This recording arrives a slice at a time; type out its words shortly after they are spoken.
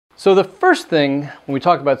So the first thing when we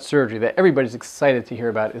talk about surgery that everybody's excited to hear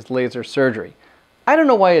about is laser surgery. I don't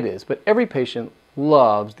know why it is, but every patient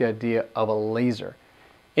loves the idea of a laser.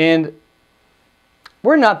 And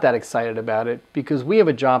we're not that excited about it because we have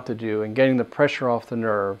a job to do in getting the pressure off the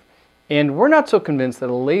nerve, and we're not so convinced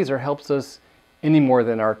that a laser helps us any more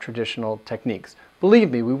than our traditional techniques.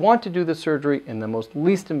 Believe me, we want to do the surgery in the most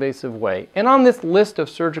least invasive way. And on this list of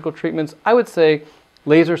surgical treatments, I would say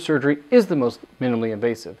laser surgery is the most minimally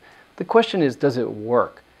invasive. The question is, does it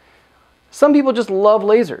work? Some people just love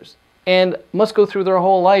lasers and must go through their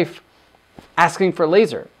whole life asking for a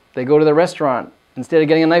laser. They go to the restaurant, instead of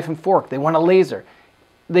getting a knife and fork, they want a laser.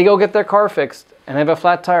 They go get their car fixed and have a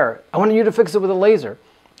flat tire. I want you to fix it with a laser.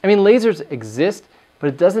 I mean, lasers exist, but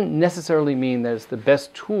it doesn't necessarily mean that it's the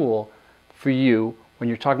best tool for you when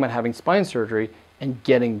you're talking about having spine surgery and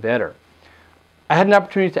getting better. I had an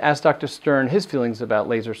opportunity to ask Dr. Stern his feelings about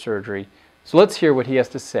laser surgery, so let's hear what he has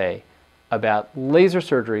to say about laser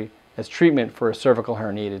surgery as treatment for a cervical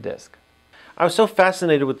herniated disc. I was so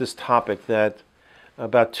fascinated with this topic that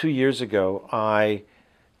about 2 years ago I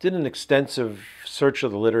did an extensive search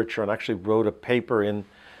of the literature and actually wrote a paper in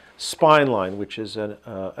SpineLine, which is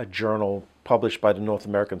a journal published by the North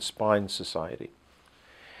American Spine Society.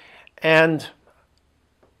 And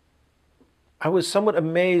I was somewhat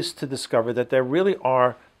amazed to discover that there really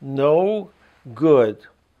are no good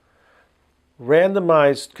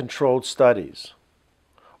randomized controlled studies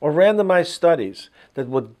or randomized studies that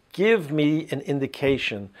would give me an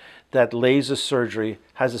indication that laser surgery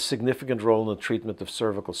has a significant role in the treatment of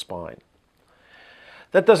cervical spine.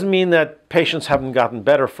 That doesn't mean that patients haven't gotten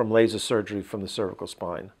better from laser surgery from the cervical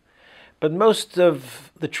spine. But most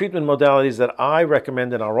of the treatment modalities that I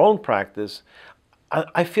recommend in our own practice,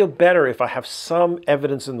 I feel better if I have some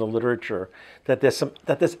evidence in the literature that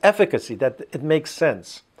there's efficacy, that it makes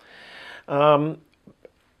sense.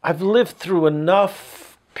 I've lived through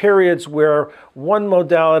enough periods where one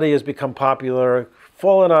modality has become popular,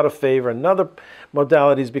 fallen out of favor, another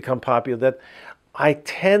modality has become popular, that I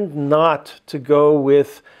tend not to go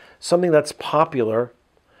with something that's popular.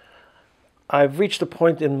 I've reached a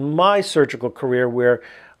point in my surgical career where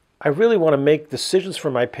I really want to make decisions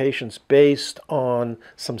for my patients based on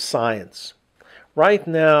some science. Right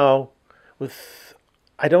now,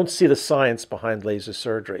 I don't see the science behind laser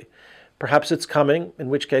surgery. Perhaps it's coming, in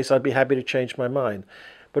which case I'd be happy to change my mind.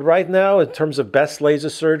 But right now, in terms of best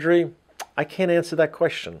laser surgery, I can't answer that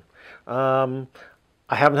question. I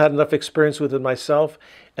haven't had enough experience with it myself,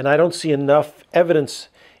 and I don't see enough evidence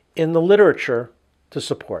in the literature to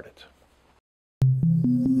support it.